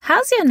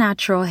How's your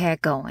natural hair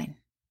going?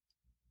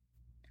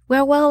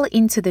 We're well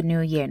into the new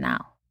year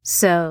now,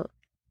 so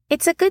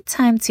it's a good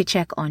time to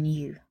check on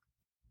you.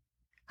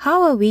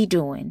 How are we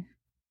doing?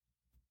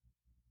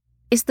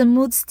 Is the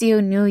mood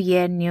still new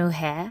year, new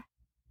hair?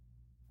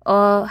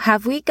 Or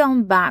have we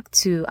gone back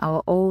to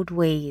our old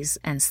ways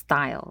and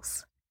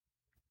styles?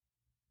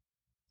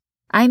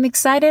 I'm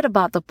excited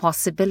about the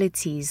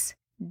possibilities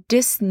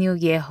this new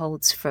year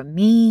holds for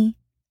me,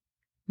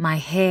 my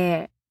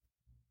hair,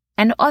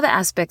 and other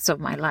aspects of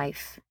my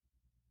life.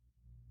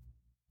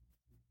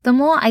 The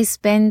more I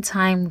spend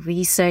time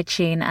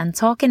researching and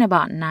talking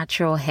about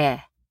natural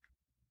hair,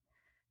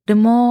 the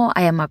more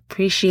I am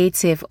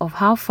appreciative of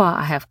how far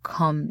I have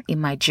come in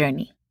my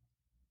journey.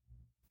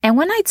 And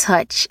when I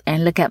touch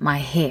and look at my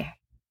hair,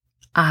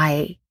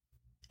 I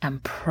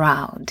am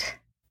proud.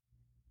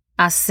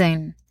 As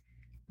in,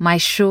 my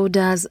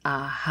shoulders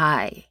are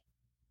high.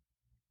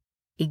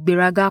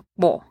 Igbiraga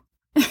po.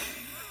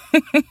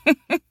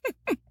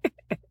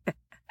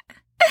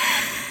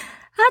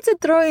 Had to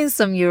throw in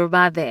some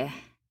Yoruba there.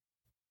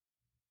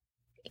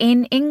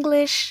 In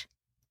English,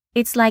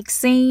 it's like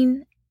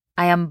saying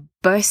I am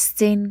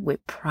bursting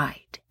with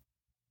pride.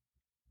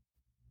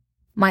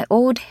 My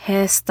old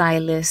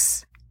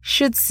hairstylist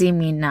should see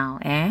me now,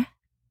 eh?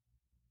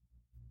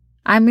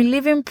 I'm a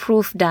living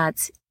proof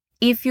that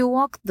if you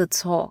walk the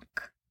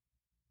talk,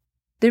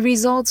 the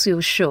results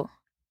will show,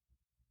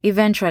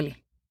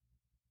 eventually.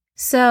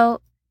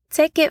 So,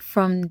 take it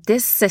from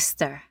this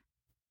sister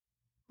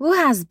who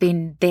has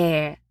been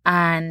there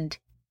and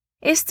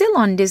is still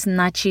on this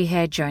nachi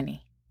hair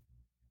journey.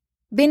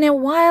 Been a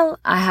while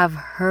I have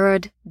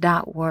heard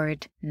that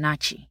word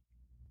nachi.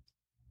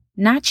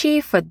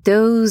 Nachi, for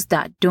those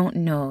that don't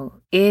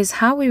know, is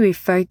how we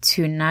refer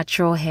to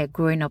natural hair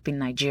growing up in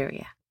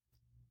Nigeria.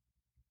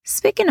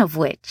 Speaking of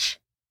which,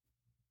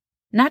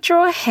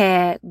 natural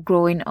hair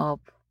growing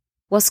up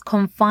was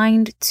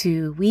confined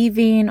to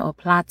weaving or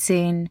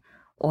plaiting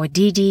or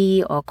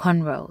didi or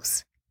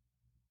cornrows.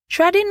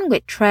 Threading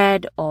with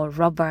thread or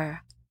rubber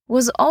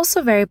was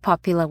also very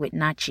popular with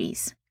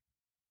nachis.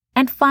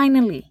 And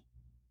finally,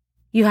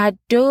 you had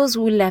those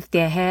who left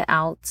their hair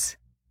out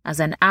as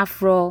an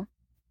afro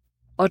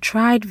or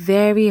tried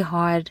very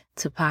hard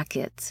to pack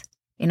it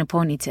in a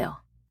ponytail.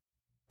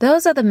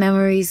 Those are the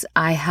memories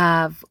I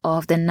have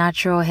of the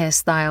natural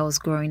hairstyles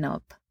growing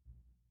up.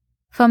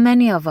 For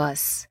many of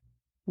us,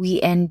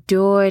 we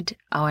endured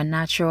our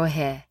natural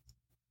hair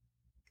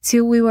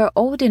till we were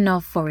old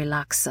enough for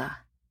relaxer.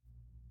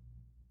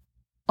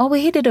 Or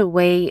we hid it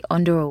away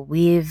under a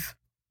weave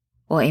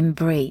or in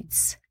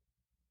braids.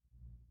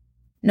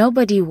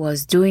 Nobody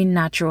was doing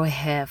natural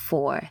hair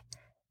for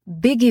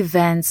big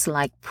events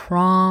like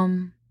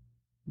prom,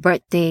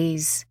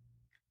 birthdays,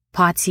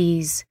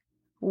 parties,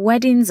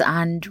 weddings,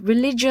 and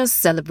religious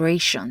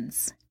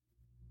celebrations.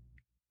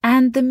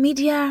 And the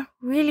media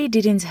really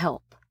didn't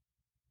help.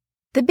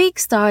 The big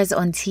stars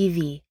on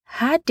TV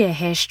had their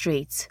hair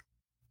straight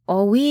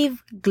or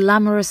weave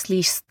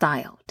glamorously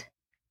styled.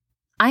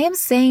 I am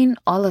saying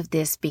all of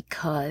this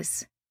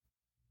because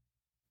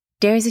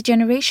there is a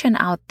generation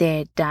out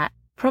there that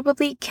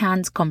probably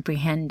can't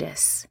comprehend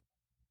this.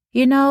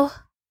 You know,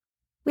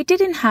 we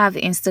didn't have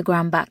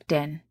Instagram back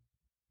then.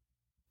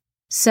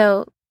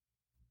 So,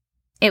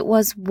 it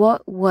was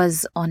what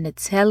was on the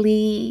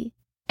telly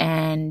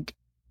and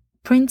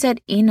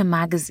printed in the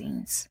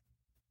magazines.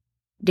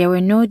 There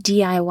were no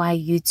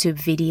DIY YouTube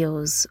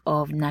videos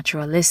of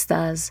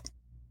naturalistas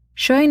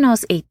showing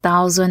us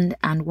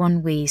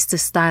 1,001 ways to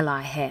style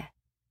our hair.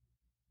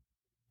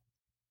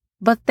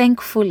 But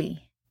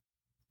thankfully,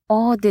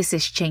 all this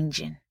is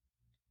changing.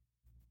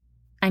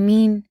 I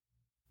mean,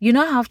 you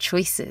now have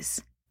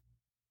choices.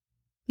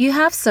 You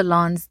have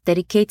salons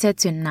dedicated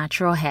to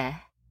natural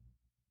hair.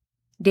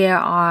 There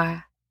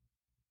are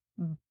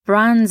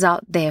brands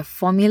out there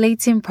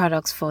formulating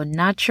products for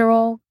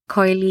natural,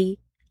 coily,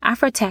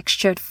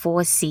 Afro-textured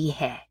 4C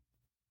hair.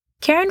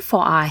 Caring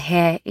for our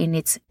hair in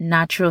its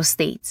natural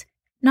state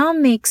now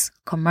makes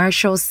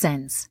commercial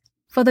sense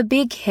for the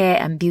big hair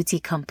and beauty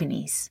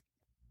companies.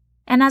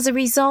 And as a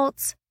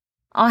result,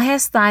 our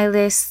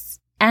hairstylists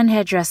and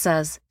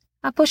hairdressers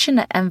are pushing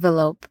the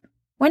envelope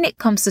when it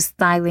comes to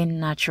styling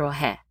natural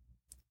hair.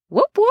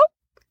 Whoop whoop!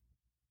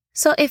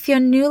 So if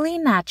you're newly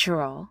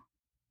natural,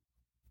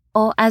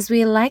 or as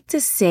we like to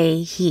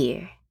say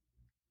here,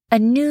 a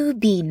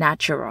newbie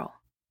natural,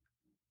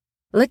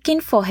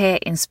 looking for hair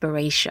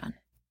inspiration,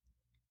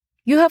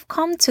 you have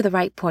come to the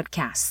right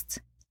podcast.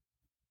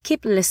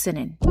 Keep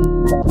listening.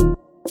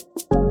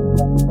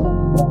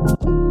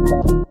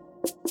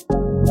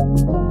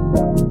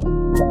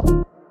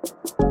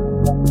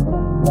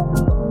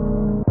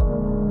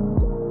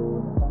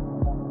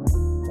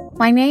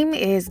 My name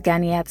is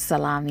Ganiat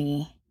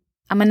Salami.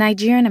 I'm a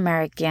Nigerian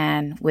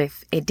American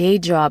with a day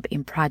job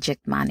in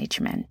project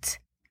management.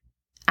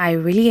 I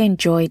really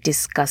enjoy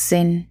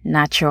discussing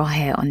natural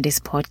hair on this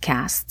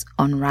podcast,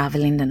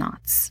 Unraveling the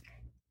Knots.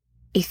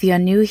 If you're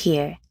new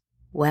here,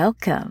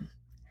 welcome.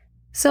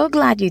 So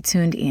glad you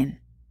tuned in.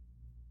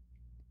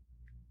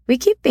 We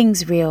keep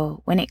things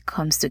real when it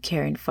comes to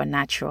caring for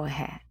natural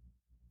hair.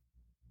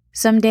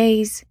 Some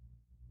days,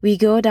 we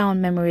go down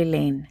memory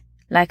lane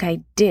like I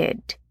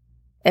did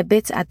a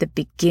bit at the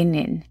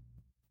beginning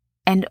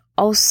and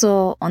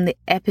also on the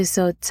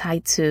episode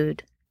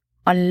titled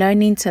On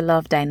Learning to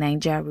Love Thy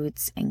Naija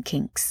Roots and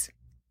Kinks.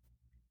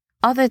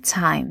 Other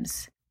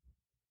times,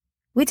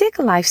 we take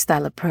a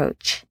lifestyle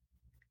approach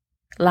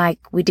like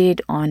we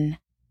did on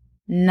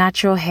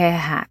Natural Hair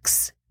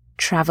Hacks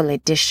Travel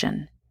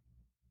Edition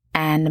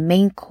and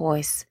Main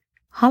Course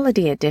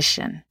Holiday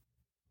Edition.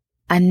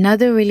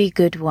 Another really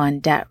good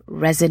one that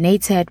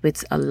resonated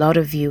with a lot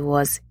of you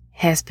was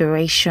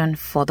Hairspiration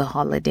for the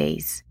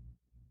holidays.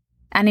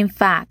 And in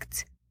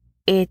fact,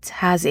 it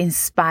has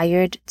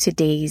inspired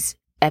today's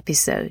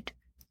episode.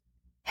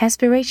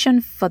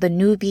 Hairspiration for the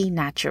Newbie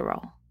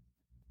Natural.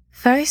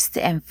 First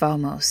and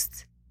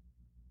foremost,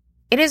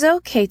 it is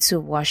okay to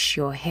wash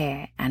your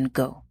hair and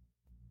go.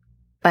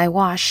 By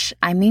wash,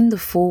 I mean the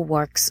full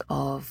works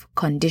of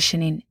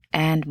conditioning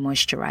and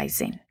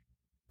moisturizing.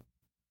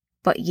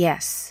 But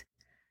yes,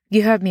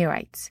 you heard me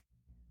right.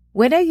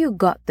 Whether you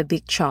got the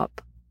big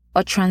chop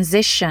or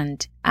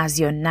transitioned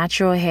as your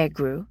natural hair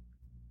grew,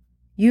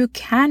 you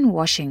can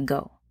wash and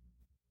go.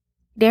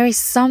 There is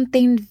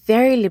something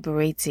very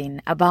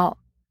liberating about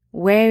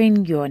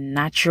wearing your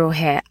natural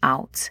hair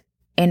out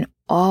in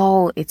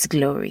all its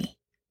glory.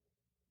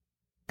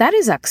 That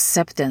is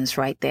acceptance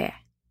right there.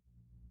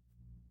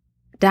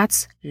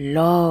 That's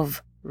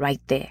love right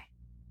there.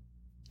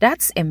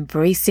 That's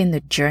embracing the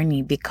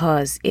journey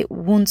because it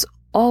won't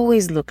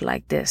always look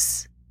like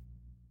this.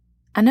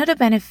 Another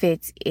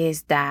benefit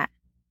is that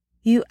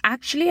you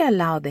actually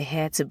allow the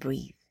hair to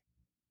breathe.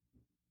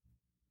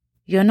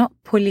 You're not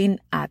pulling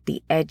at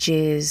the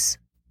edges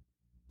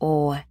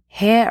or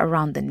hair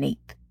around the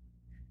nape.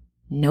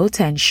 No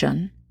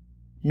tension,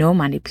 no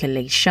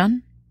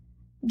manipulation.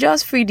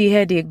 Just free the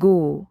hair they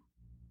go.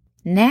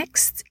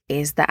 Next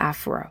is the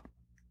afro.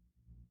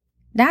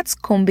 That's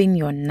combing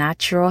your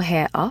natural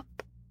hair up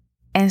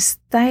and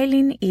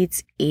styling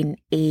it in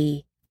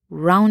a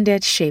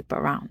rounded shape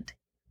around.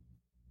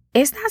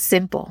 It's that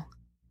simple.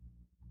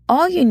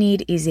 All you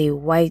need is a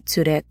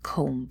wide-toothed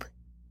comb,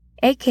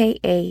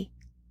 aka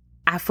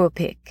Afro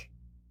pick.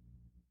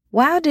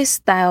 While this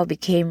style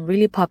became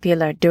really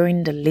popular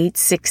during the late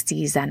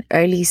 60s and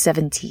early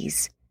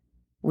 70s,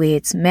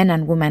 with men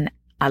and women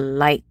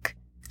alike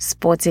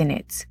sporting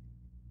it,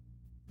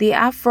 the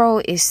Afro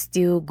is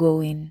still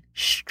going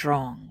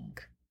strong.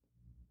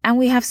 And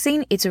we have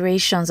seen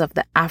iterations of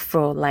the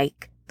Afro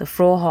like the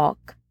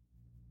Frohawk,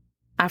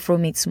 Afro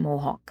meets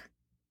Mohawk.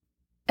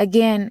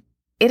 Again,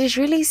 it is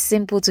really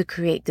simple to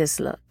create this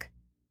look.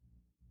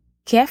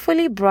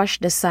 Carefully brush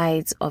the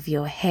sides of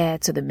your hair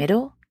to the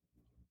middle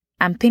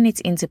and pin it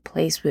into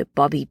place with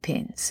bobby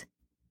pins.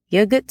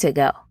 You're good to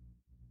go.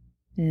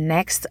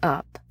 Next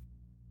up,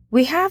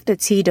 we have the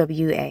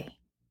TWA.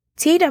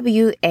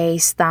 TWA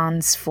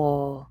stands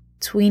for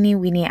Tweeny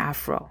Weeny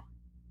Afro.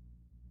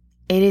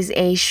 It is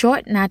a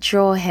short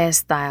natural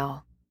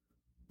hairstyle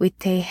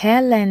with a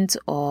hair length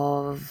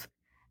of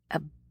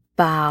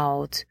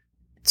about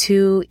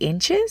 2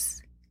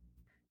 inches.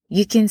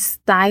 You can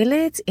style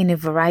it in a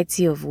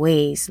variety of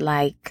ways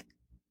like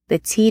the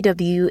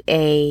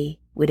TWA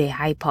with a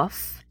high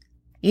puff.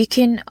 You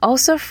can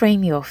also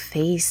frame your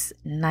face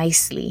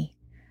nicely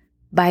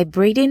by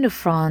braiding the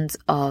front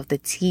of the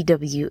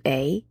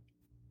TWA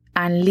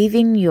and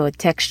leaving your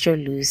texture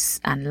loose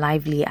and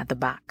lively at the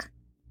back.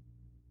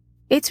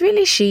 It's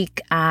really chic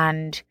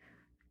and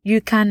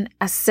you can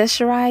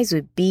accessorize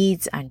with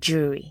beads and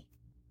jewelry.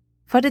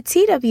 For the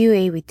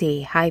TWA with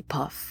a high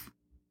puff,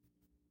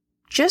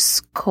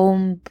 just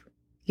comb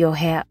your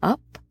hair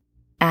up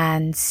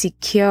and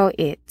secure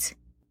it.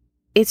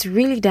 It's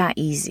really that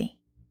easy.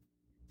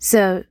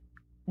 So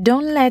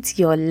don't let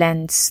your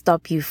length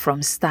stop you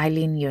from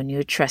styling your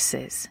new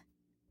tresses.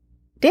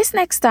 This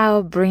next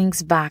style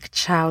brings back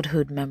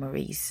childhood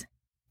memories.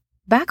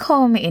 Back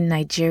home in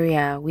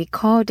Nigeria, we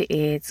called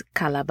it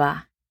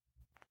Calabar.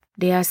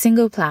 They are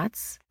single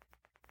plaits,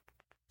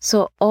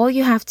 so all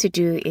you have to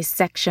do is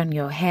section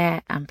your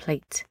hair and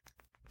plait.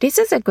 This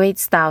is a great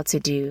style to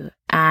do,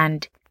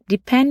 and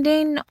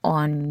depending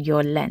on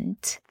your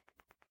length,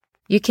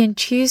 you can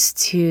choose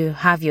to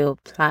have your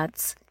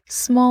plaits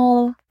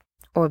small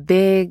or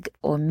big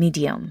or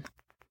medium.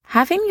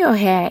 Having your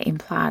hair in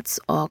plaits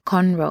or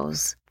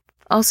cornrows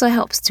also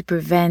helps to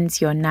prevent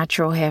your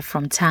natural hair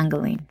from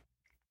tangling.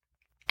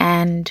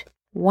 And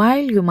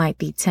while you might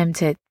be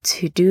tempted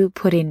to do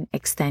put-in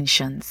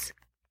extensions,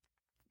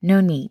 no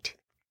need.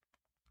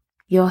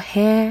 Your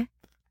hair,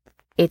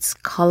 its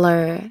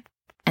color,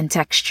 and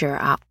texture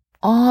are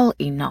all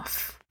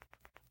enough.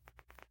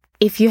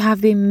 If you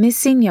have been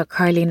missing your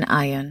curling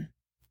iron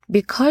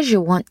because you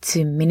want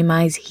to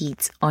minimize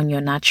heat on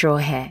your natural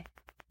hair,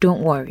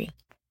 don't worry.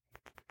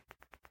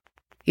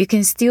 You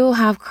can still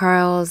have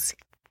curls,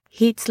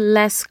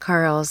 heatless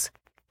curls,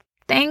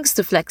 thanks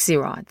to flexi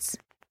rods.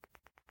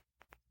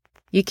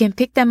 You can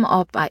pick them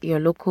up at your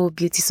local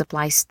beauty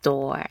supply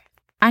store,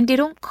 and they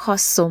don't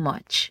cost so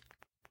much.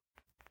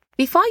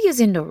 Before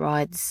using the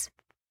rods,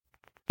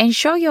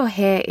 ensure your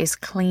hair is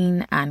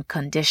clean and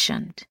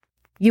conditioned.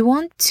 You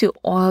want to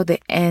oil the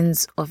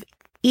ends of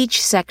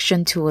each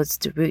section towards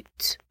the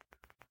root,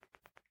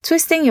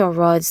 twisting your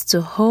rods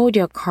to hold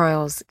your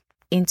curls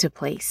into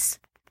place.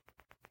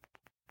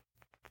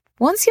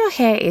 Once your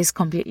hair is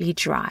completely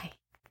dry,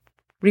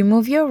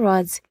 remove your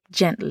rods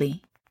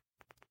gently.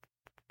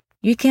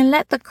 You can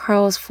let the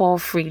curls fall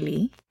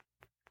freely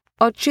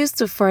or choose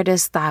to further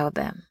style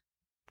them.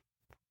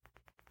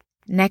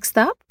 Next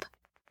up,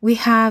 we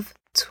have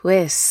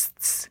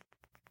twists,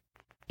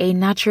 a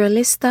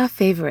naturalista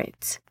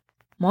favorite,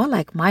 more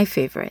like my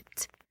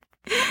favorite.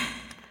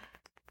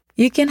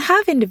 You can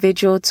have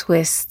individual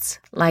twists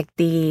like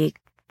the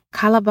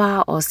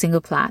calabar or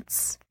single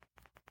plaits.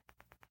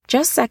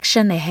 Just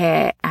section the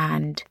hair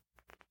and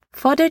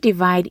further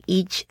divide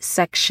each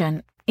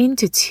section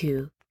into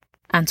two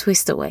and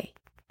twist away.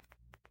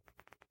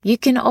 You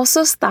can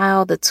also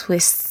style the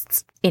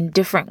twists in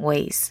different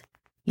ways.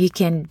 You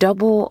can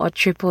double or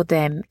triple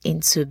them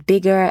into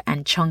bigger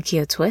and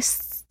chunkier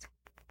twists.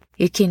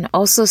 You can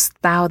also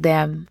style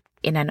them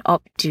in an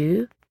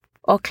updo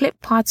or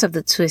clip parts of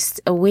the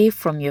twist away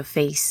from your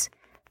face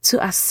to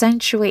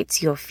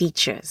accentuate your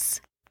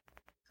features.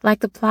 Like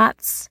the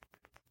plaits,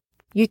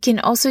 you can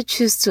also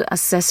choose to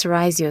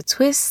accessorize your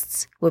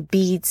twists with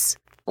beads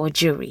or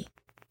jewelry.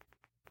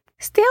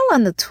 Still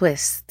on the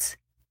twists,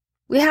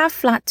 we have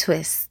flat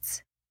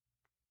twists.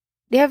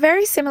 They are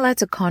very similar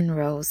to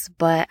cornrows,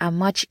 but are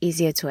much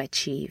easier to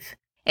achieve.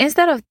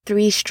 Instead of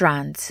 3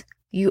 strands,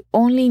 you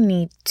only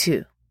need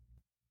 2.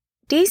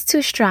 These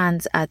 2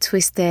 strands are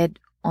twisted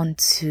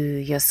onto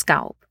your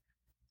scalp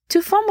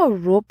to form a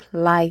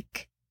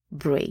rope-like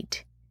braid,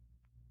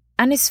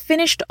 and is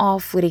finished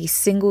off with a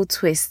single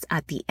twist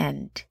at the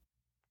end.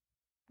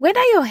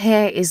 Whether your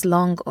hair is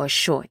long or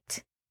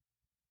short,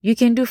 you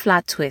can do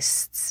flat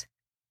twists.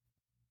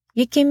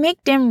 You can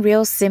make them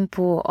real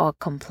simple or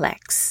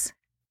complex.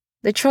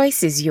 The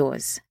choice is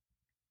yours.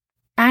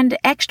 And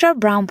extra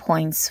brown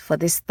points for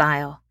this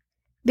style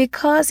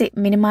because it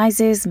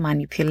minimizes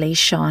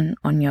manipulation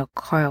on your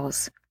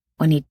curls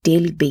on a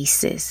daily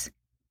basis.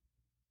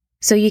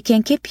 So you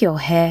can keep your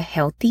hair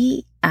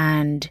healthy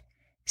and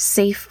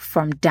safe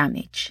from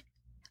damage.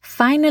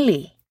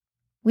 Finally,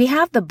 we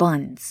have the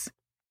buns.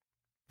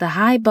 The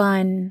high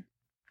bun,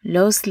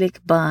 low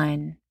slick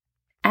bun,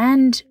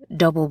 and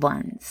double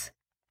buns.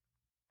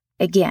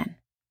 Again,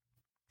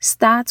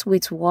 start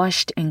with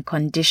washed and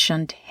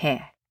conditioned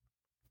hair.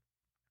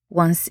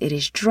 Once it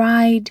is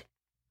dried,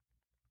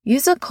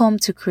 use a comb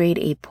to create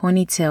a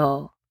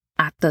ponytail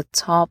at the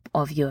top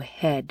of your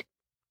head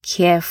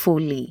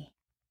carefully.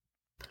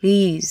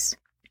 Please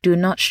do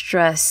not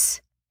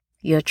stress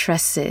your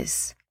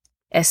tresses,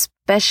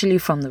 especially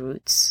from the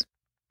roots.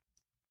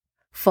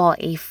 For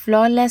a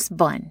flawless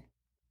bun,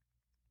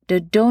 the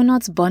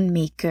donut bun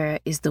maker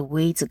is the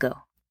way to go.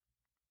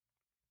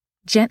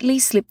 Gently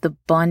slip the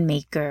bun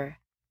maker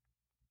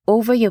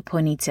over your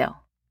ponytail.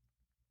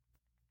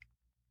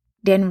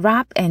 Then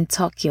wrap and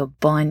tuck your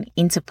bun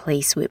into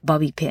place with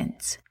bobby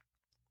pins.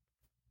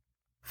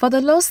 For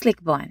the low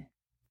slick bun,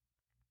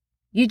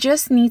 you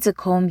just need to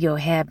comb your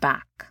hair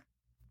back.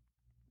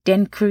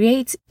 Then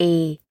create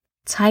a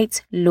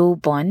tight low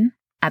bun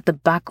at the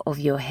back of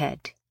your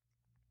head.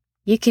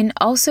 You can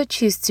also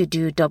choose to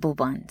do double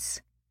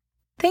buns.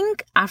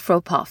 Think Afro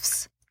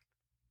puffs.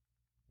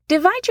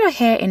 Divide your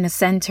hair in the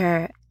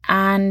center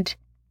and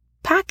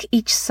pack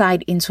each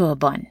side into a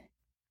bun.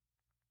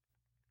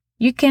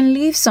 You can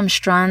leave some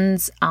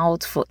strands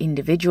out for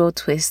individual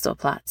twists or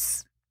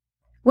plaits.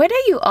 Whether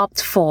you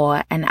opt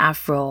for an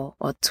afro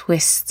or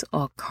twist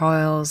or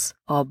curls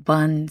or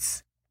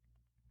buns,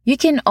 you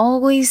can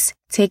always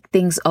take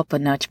things up a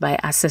notch by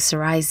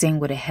accessorizing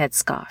with a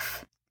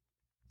headscarf.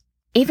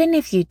 Even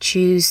if you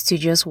choose to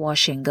just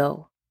wash and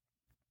go,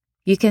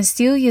 you can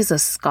still use a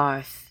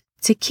scarf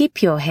to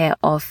keep your hair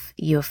off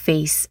your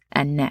face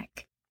and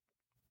neck.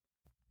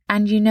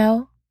 And you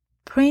know,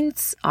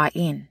 prints are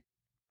in.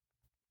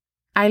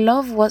 I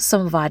love what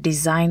some of our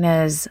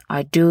designers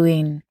are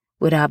doing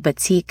with our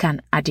batik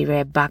and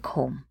adire back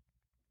home.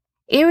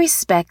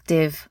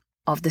 Irrespective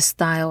of the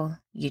style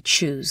you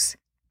choose,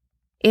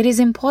 it is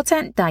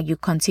important that you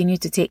continue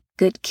to take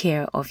good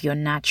care of your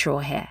natural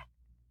hair.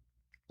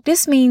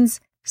 This means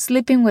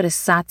sleeping with a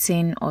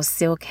satin or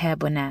silk hair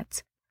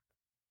bonnet,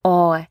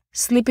 or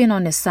sleeping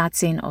on a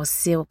satin or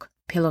silk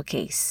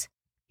pillowcase.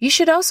 You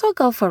should also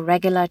go for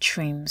regular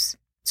trims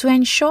to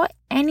ensure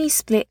any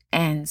split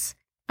ends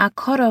are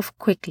cut off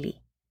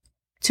quickly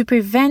to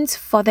prevent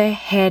further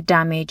hair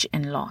damage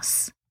and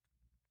loss.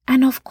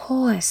 And of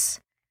course,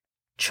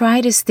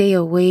 try to stay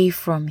away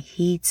from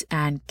heat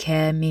and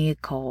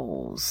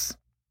chemicals.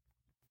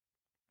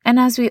 And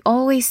as we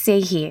always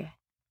say here,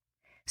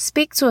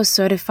 speak to a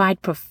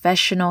certified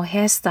professional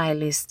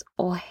hairstylist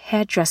or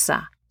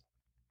hairdresser,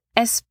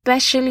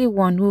 especially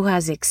one who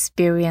has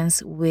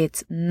experience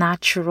with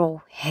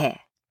natural hair.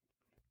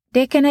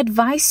 They can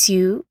advise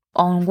you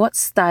on what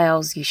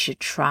styles you should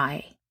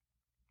try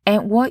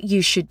and what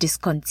you should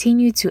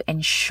discontinue to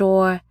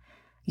ensure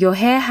your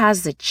hair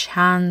has the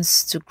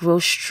chance to grow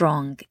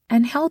strong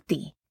and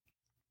healthy.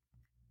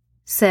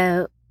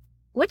 So,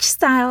 which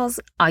styles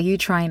are you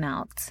trying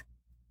out?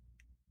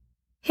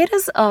 Hit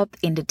us up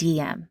in the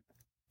DM.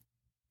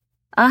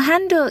 Our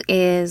handle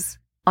is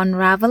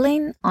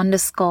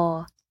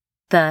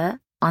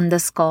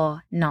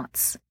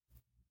unraveling_the_knots.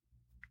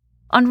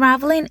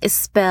 Unraveling is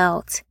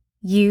spelled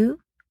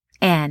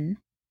UNRAVELING.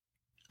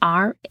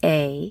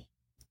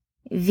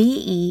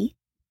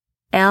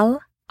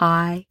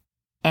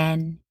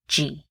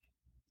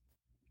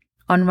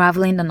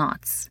 Unraveling the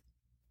knots.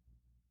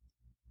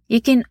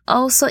 You can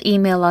also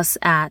email us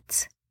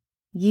at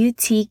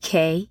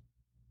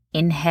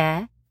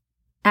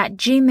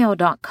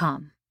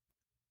utkinhair@gmail.com.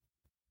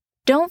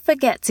 Don't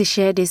forget to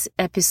share this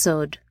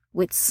episode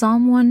with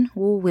someone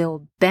who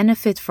will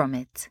benefit from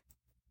it.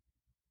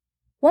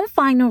 One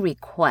final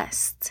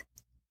request.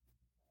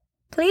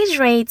 Please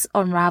rate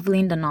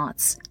Unraveling the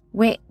Knots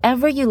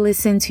wherever you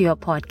listen to your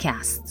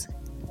podcast.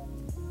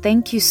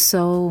 Thank you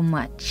so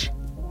much.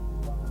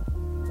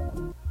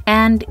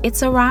 And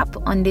it's a wrap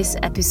on this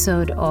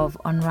episode of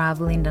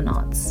Unraveling the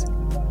Knots.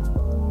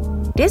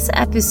 This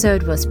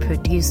episode was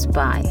produced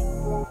by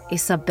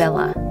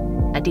Isabella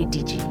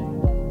Adediji.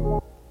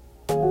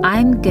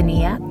 I'm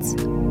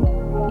Ganiyat,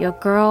 your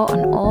girl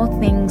on all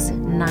things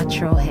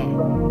natural hair.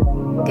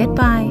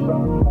 Goodbye.